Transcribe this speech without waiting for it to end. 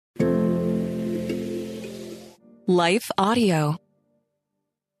Life Audio.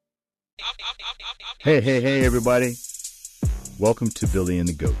 Hey, everybody. Welcome to Billy and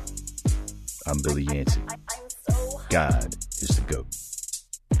the Goat. I'm Billy Yancey. God is the GOAT.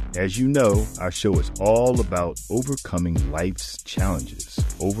 As you know, our show is all about overcoming life's challenges,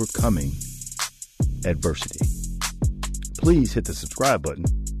 overcoming adversity. Please hit the subscribe button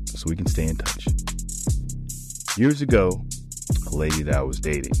so we can stay in touch. Years ago, a lady that I was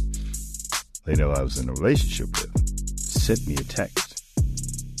dating, a lady that I was in a relationship with, sent me a text.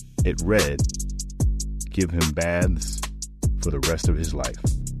 It read, "Give him baths for the rest of his life.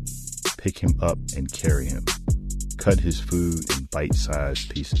 Pick him up and carry him. Cut his food in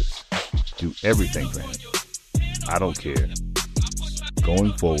bite-sized pieces. Do everything for him. I don't care.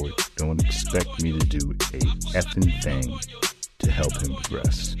 Going forward, don't expect me to do a effing thing to help him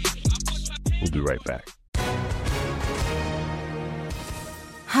progress." We'll be right back.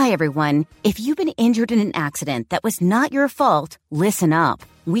 Hi, everyone. If you've been injured in an accident that was not your fault, listen up.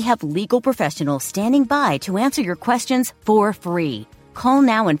 We have legal professionals standing by to answer your questions for free. Call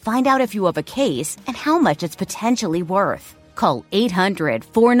now and find out if you have a case and how much it's potentially worth. Call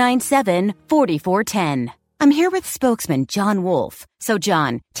 800-497-4410. I'm here with spokesman John Wolf. So,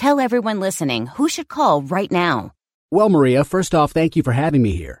 John, tell everyone listening who should call right now. Well, Maria, first off, thank you for having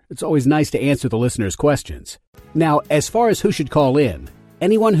me here. It's always nice to answer the listeners' questions. Now, as far as who should call in,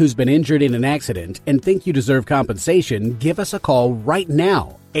 anyone who's been injured in an accident and think you deserve compensation, give us a call right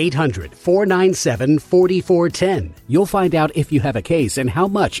now. 800-497-4410. You'll find out if you have a case and how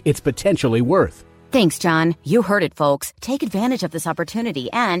much it's potentially worth. Thanks, John. You heard it, folks. Take advantage of this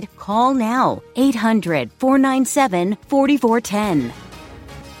opportunity and call now. 800-497-4410.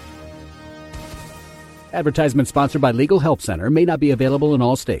 Advertisement sponsored by Legal Help Center. May not be available in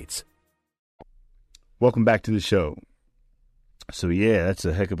all states. Welcome back to the show. So yeah, that's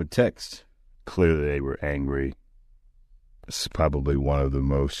a heck of a text. Clearly they were angry. It's probably one of the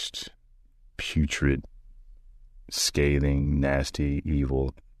most putrid, scathing, nasty,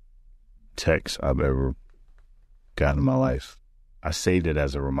 evil texts I've ever gotten in my life. I saved it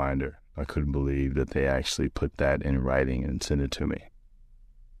as a reminder. I couldn't believe that they actually put that in writing and sent it to me.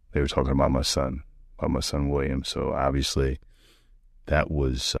 They were talking about my son William. So obviously that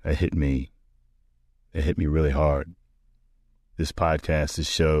was, it hit me really hard. This podcast, this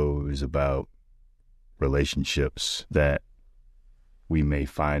show is about relationships that we may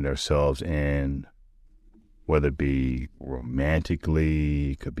find ourselves in, whether it be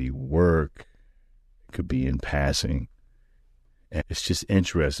romantically, it could be work, it could be in passing. And it's just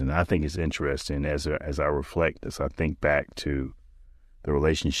interesting. I think it's interesting as I reflect, as I think back to the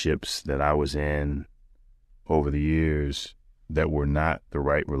relationships that I was in over the years that were not the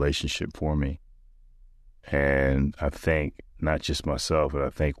right relationship for me. And I think not just myself, but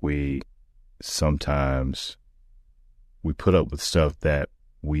I think we sometimes put up with stuff that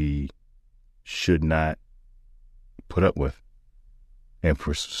we should not put up with. And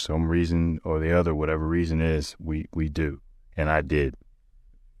for some reason or the other, whatever reason is, we do. And I did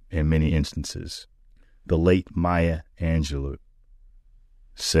in many instances. The late Maya Angelou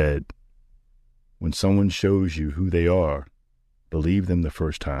said, "When someone shows you who they are, believe them the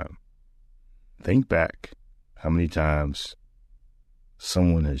first time." Think back how many times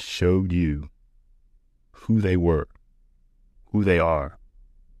someone has showed you who they were, who they are.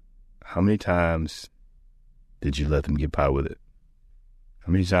 How many times did you let them get by with it?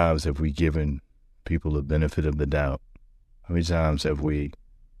 How many times have we given people the benefit of the doubt? How many times have we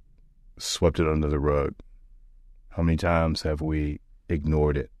swept it under the rug? How many times have we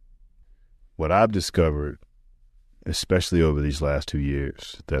ignored it? What I've discovered, especially over these last 2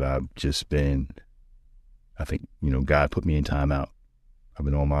 years, that I've just been, I think, God put me in timeout. I've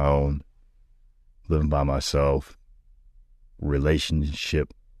been on my own, living by myself,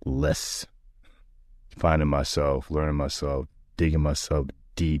 relationship-less, finding myself, learning myself, digging myself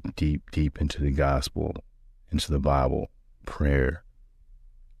deep into the gospel, into the Bible, prayer.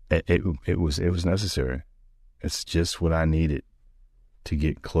 It was necessary. It's just what I needed to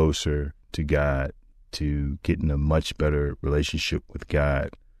get closer to God, to get in a much better relationship with God,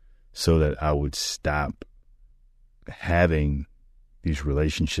 so that I would stop having these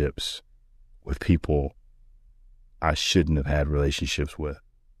relationships with people I shouldn't have had relationships with.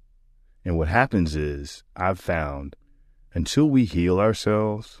 And what happens is, I've found, until we heal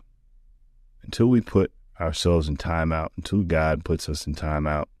ourselves, until we put ourselves in timeout, until God puts us in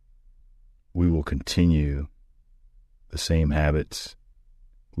timeout, we will continue the same habits.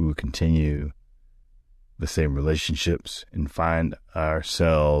 We will continue the same relationships and find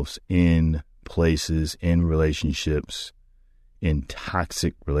ourselves in places, in relationships, in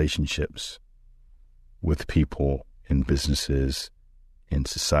toxic relationships. with people in businesses, in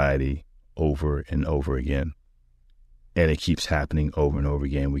society, over and over again. And it keeps happening over and over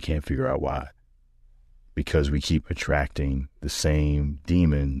again. We can't figure out why. Because we keep attracting the same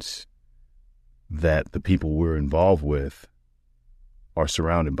demons that the people we're involved with are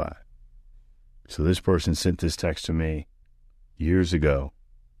surrounded by. So this person sent this text to me years ago.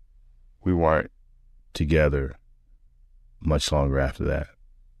 We weren't together much longer after that.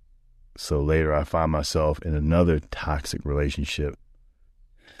 So later I find myself in another toxic relationship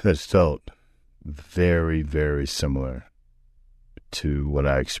that felt very, very similar to what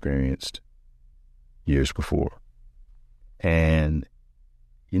I experienced years before. And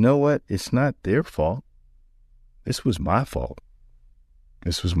you know what? It's not their fault. This was my fault.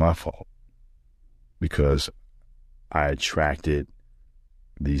 This was my fault because I attracted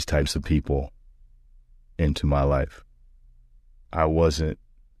these types of people into my life. I wasn't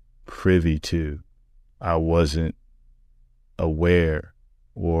privy to, I wasn't aware,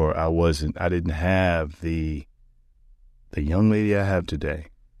 or I didn't have the young lady I have today.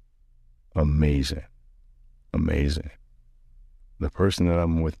 Amazing. Amazing. The person that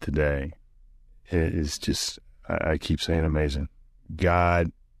I'm with today is just, I keep saying amazing.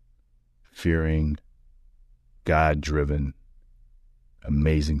 God-fearing, God-driven,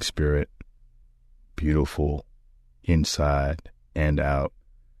 amazing spirit, beautiful inside and out.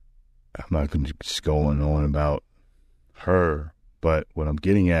 I'm not going to just go on about her, but what I'm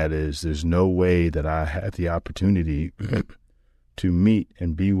getting at is there's no way that I had the opportunity to meet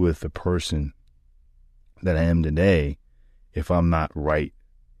and be with the person that I am today if I'm not right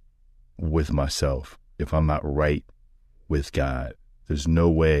with myself, if I'm not right with God. There's no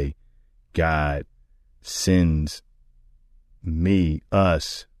way God sends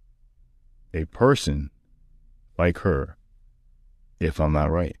us, a person like her, if I'm not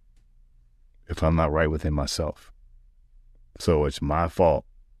right, if I'm not right within myself. So it's my fault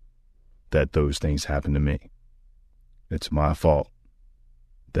that those things happened to me. It's my fault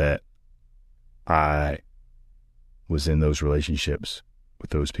that I was in those relationships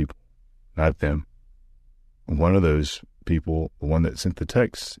with those people, not them. One of those people, the one that sent the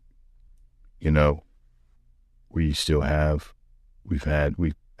text, we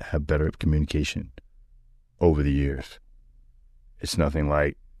have better communication over the years. It's nothing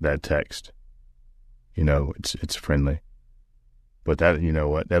like that text. It's friendly. But that, you know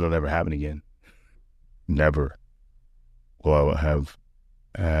what, that'll never happen again. Never will I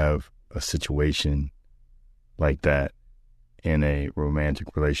have a situation like that in a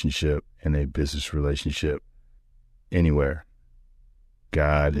romantic relationship, in a business relationship, anywhere.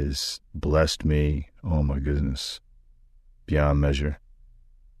 God has blessed me, oh my goodness, beyond measure,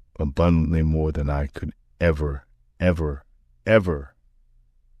 abundantly more than I could ever, ever, ever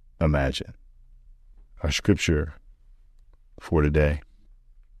imagine. Our scripture for today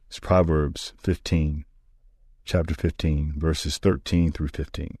is Proverbs 15, chapter 15, verses 13 through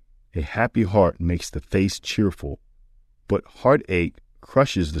 15. A happy heart makes the face cheerful, but heartache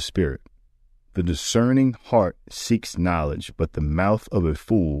crushes the spirit. The discerning heart seeks knowledge, but the mouth of a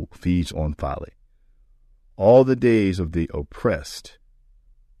fool feeds on folly. All the days of the oppressed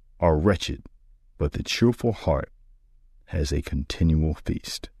are wretched, but the cheerful heart has a continual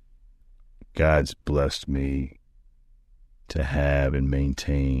feast. God's blessed me to have and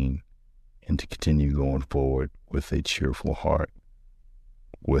maintain and to continue going forward with a cheerful heart,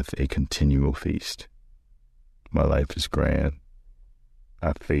 with a continual feast. My life is grand.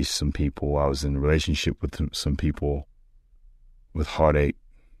 I faced some people. I was in a relationship with some people with heartache,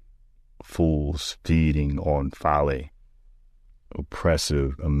 fools feeding on folly,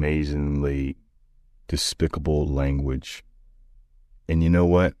 oppressive, amazingly despicable language. And you know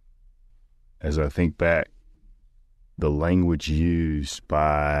what? As I think back, the language used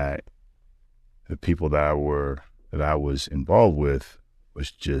by the people that I was involved with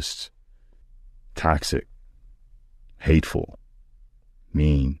was just toxic, hateful,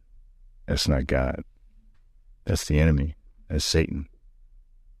 mean. That's not God. That's the enemy. That's Satan.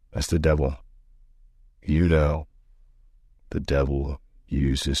 That's the devil. The devil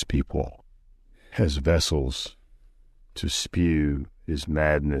uses people as vessels to spew his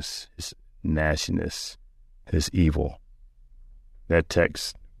madness, his nastiness, his evil. That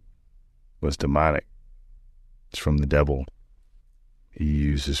text was demonic. It's from the devil. He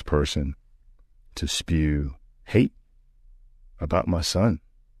used this person to spew hate about my son.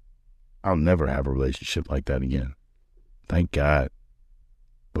 I'll never have a relationship like that again. Thank God.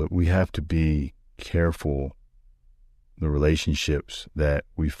 But we have to be careful the relationships that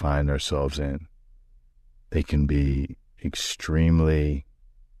we find ourselves in. They can be extremely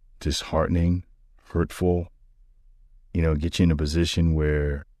disheartening, hurtful, get you in a position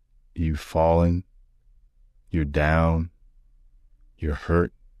where you've fallen, you're down, you're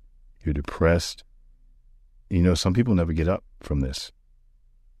hurt, you're depressed. Some people never get up from this.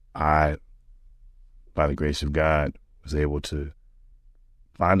 I, by the grace of God, was able to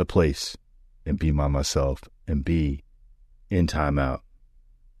find a place and be by myself and be in timeout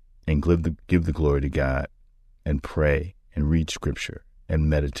and give the glory to God and pray and read scripture and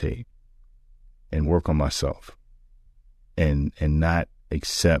meditate and work on myself and not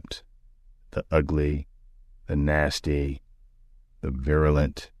accept the ugly, the nasty, the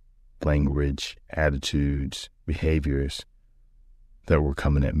virulent language, attitudes, behaviors that were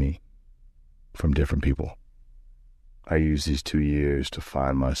coming at me from different people. I used these 2 years to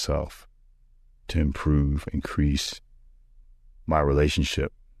find myself, to improve, increase my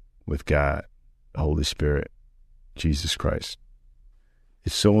relationship with God, the Holy Spirit, Jesus Christ.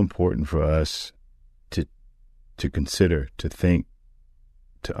 It's so important for us to consider, to think,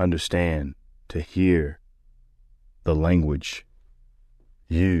 to understand, to hear the language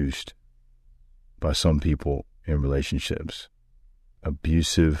used by some people in relationships.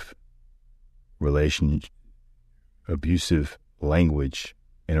 Abusive language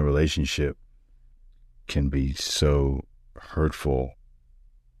in a relationship can be so hurtful,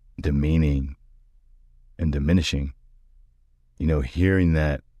 demeaning, and diminishing. Hearing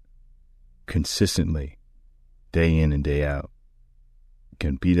that consistently, day in and day out,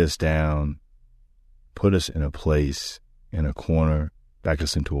 can beat us down, put us in a place, in a corner, back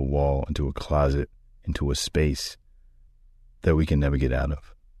us into a wall, into a closet, into a space that we can never get out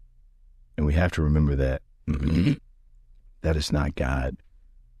of. And we have to remember that that is not God.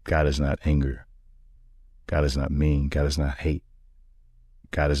 God is not anger. God is not mean. God is not hate.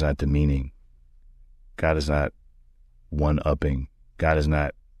 God is not demeaning. God is not one-upping. God is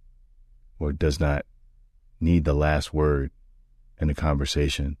not, or does not need the last word in a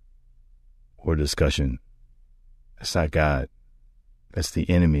conversation or discussion. That's not God. That's the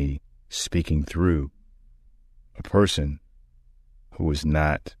enemy speaking through a person who is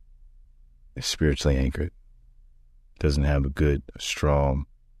not spiritually anchored, doesn't have a good, strong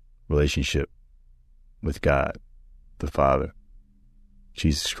relationship with God, the Father,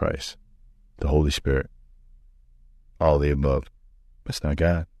 Jesus Christ, the Holy Spirit, all the above. That's not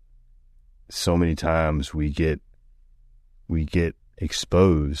God. So many times we get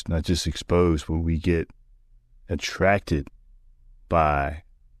exposed, not just exposed, but we get attracted by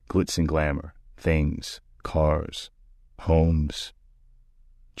glitz and glamour, things, cars, homes,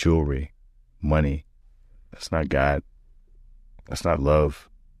 jewelry, money. That's not God. That's not love.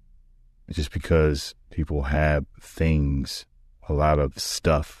 Just because people have things, a lot of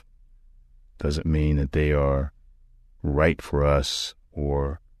stuff, doesn't mean that they are right for us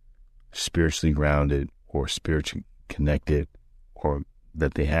or spiritually grounded or spiritually connected or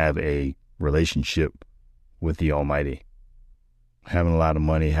that they have a relationship with the Almighty. Having a lot of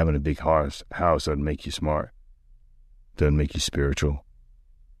money, having a big house doesn't make you smart, doesn't make you spiritual,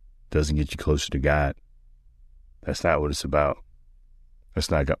 doesn't get you closer to God. That's not what it's about.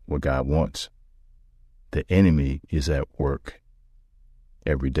 That's not what God wants. The enemy is at work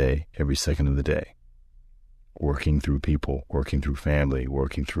every day, every second of the day, working through people, working through family,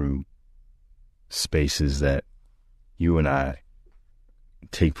 working through spaces that you and I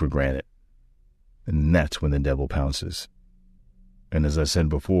take for granted. And that's when the devil pounces. And as I said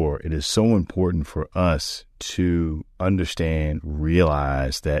before, it is so important for us to understand,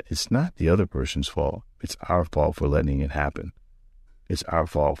 realize that it's not the other person's fault. It's our fault for letting it happen. It's our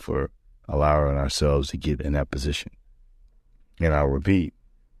fault for allowing ourselves to get in that position. And I'll repeat,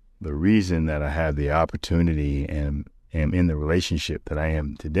 the reason that I have the opportunity and am in the relationship that I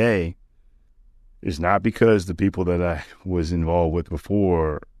am today is not because the people that I was involved with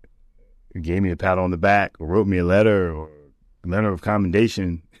before gave me a pat on the back or wrote me a letter or a letter of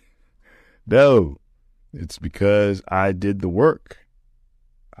commendation. No, it's because I did the work.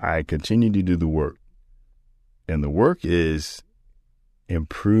 I continue to do the work. And the work is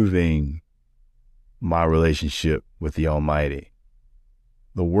improving my relationship with the Almighty.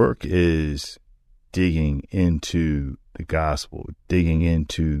 The work is digging into the gospel, digging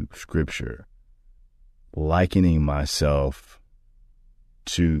into scripture, likening myself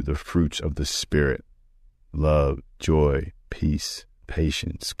to the fruits of the Spirit: love, joy, peace,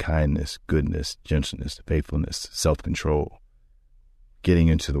 patience, kindness, goodness, gentleness, faithfulness, self-control. Getting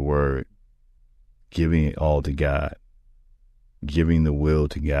into the Word, giving it all to God, giving the will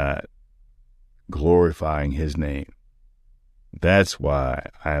to God, glorifying His name. That's why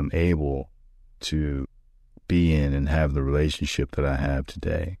I am able to be in and have the relationship that I have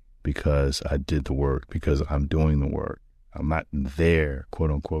today. because I did the work, because I'm doing the work. I'm not there,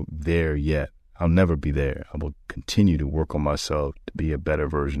 quote unquote, there yet. I'll never be there. I will continue to work on myself to be a better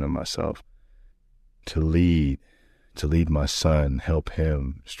version of myself, to lead my son, help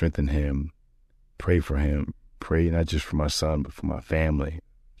him, strengthen him, pray for him, pray not just for my son, but for my family,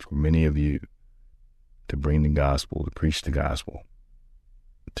 for many of you, to bring the gospel, to preach the gospel,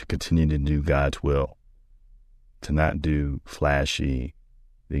 to continue to do God's will, to not do flashy,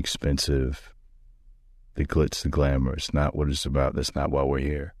 the expensive, the glitz, the glamour. It's not what it's about. That's not why we're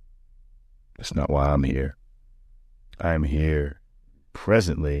here. That's not why I'm here. I am here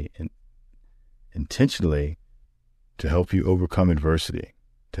presently and intentionally to help you overcome adversity,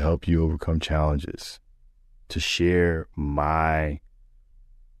 to help you overcome challenges, to share my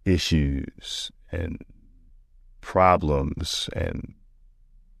issues and problems and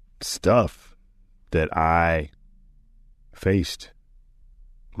stuff that I faced,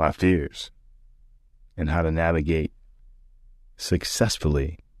 my fears, and how to navigate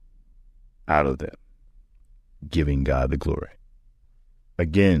successfully out of them, giving God the glory.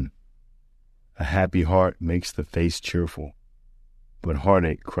 Again, a happy heart makes the face cheerful, but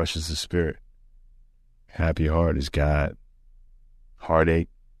heartache crushes the spirit. Happy heart is God. Heartache,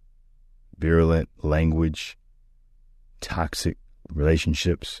 virulent language, toxic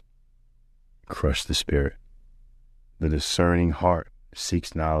relationships crush the spirit. The discerning heart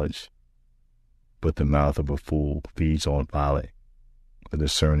seeks knowledge, but the mouth of a fool feeds on folly. The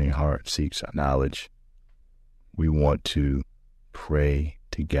discerning heart seeks knowledge. We want to pray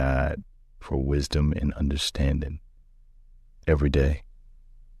to God for wisdom and understanding every day,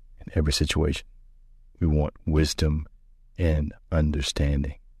 in every situation. We want wisdom and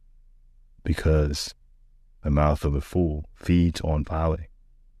understanding because the mouth of a fool feeds on folly.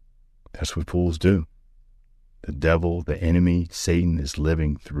 That's what fools do. The devil, the enemy, Satan is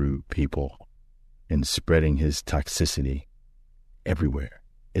living through people and spreading his toxicity everywhere.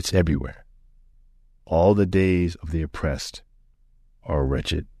 It's everywhere. All the days of the oppressed are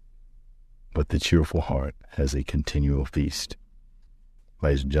wretched, but the cheerful heart has a continual feast.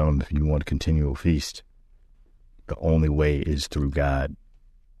 Ladies and gentlemen, if you want a continual feast, the only way is through God.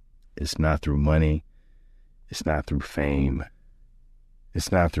 It's not through money. It's not through fame.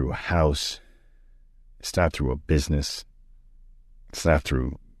 It's not through a house. It's not through a business. It's not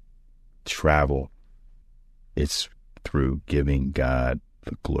through travel. It's through giving God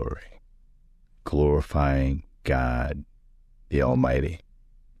the glory, glorifying God, the Almighty.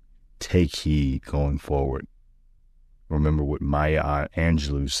 Take heed going forward. Remember what Maya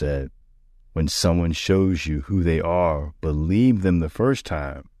Angelou said, when someone shows you who they are, believe them the first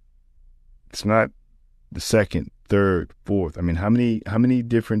time. It's not the second, third, fourth. I mean, how many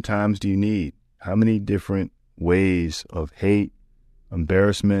different times do you need? How many different ways of hate,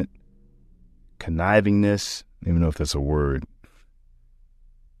 embarrassment, connivingness? I don't even know if that's a word.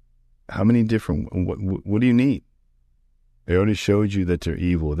 How many different, what do you need? They already showed you that they're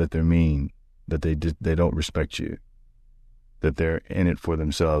evil, that they're mean, that they don't respect you, that they're in it for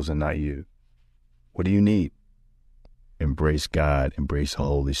themselves and not you. What do you need? Embrace God, embrace the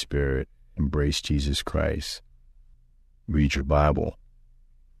Holy Spirit, embrace Jesus Christ. Read your Bible.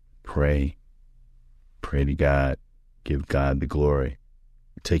 Pray to God. Give God the glory.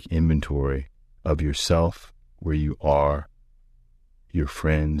 Take inventory of yourself, where you are, your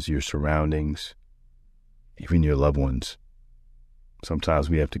friends, your surroundings, even your loved ones. Sometimes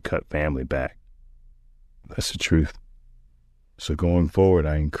we have to cut family back. That's the truth. So going forward,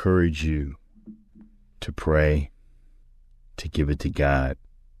 I encourage you to pray, to give it to God,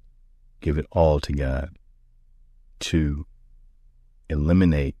 give it all to God, to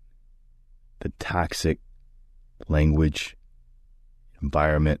eliminate the toxic language,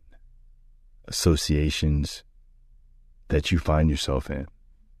 environment, associations that you find yourself in,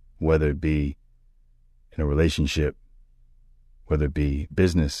 whether it be in a relationship, whether it be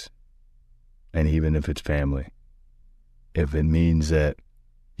business, and even if it's family. If it means that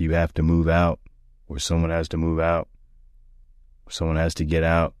you have to move out, or someone has to move out, or someone has to get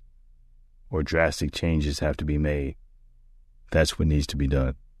out, or drastic changes have to be made, that's what needs to be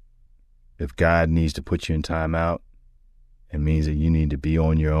done. If God needs to put you in timeout, it means that you need to be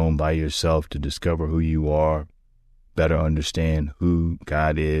on your own by yourself to discover who you are, better understand who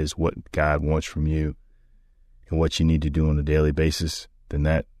God is, what God wants from you, and what you need to do on a daily basis, then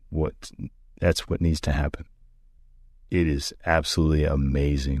that's what needs to happen. It is absolutely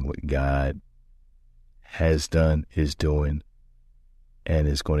amazing what God has done, is doing, and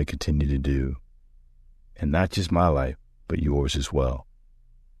is going to continue to do. And not just my life, but yours as well.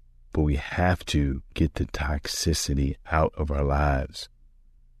 But we have to get the toxicity out of our lives.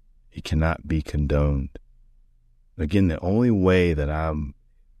 It cannot be condoned. Again, the only way that I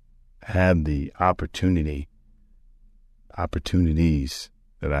have the opportunities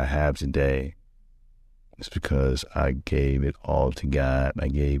that I have today is because I gave it all to God. I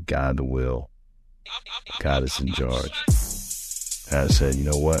gave God the will. God is in charge. And I said, you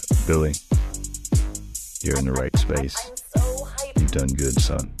know what, Billy, you're in the right space. You've done good,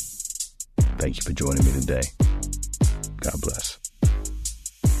 son. Thank you for joining me today. God bless.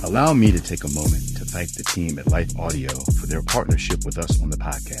 Allow me to take a moment to thank the team at Life Audio for their partnership with us on the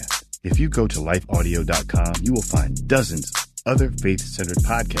podcast. If you go to lifeaudio.com, you will find dozens of other faith-centered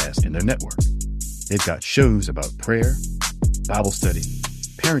podcasts in their network. They've got shows about prayer, Bible study,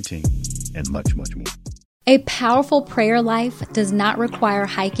 parenting, and much, much more. A powerful prayer life does not require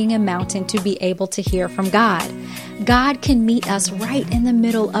hiking a mountain to be able to hear from God. God can meet us right in the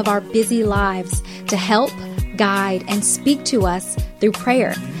middle of our busy lives to help, guide, and speak to us through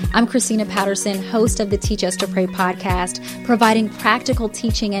prayer. I'm Christina Patterson, host of the Teach Us to Pray podcast, providing practical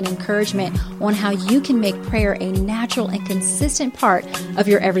teaching and encouragement on how you can make prayer a natural and consistent part of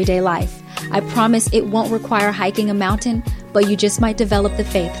your everyday life. I promise it won't require hiking a mountain, but you just might develop the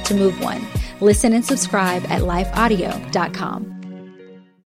faith to move one. Listen and subscribe at lifeaudio.com.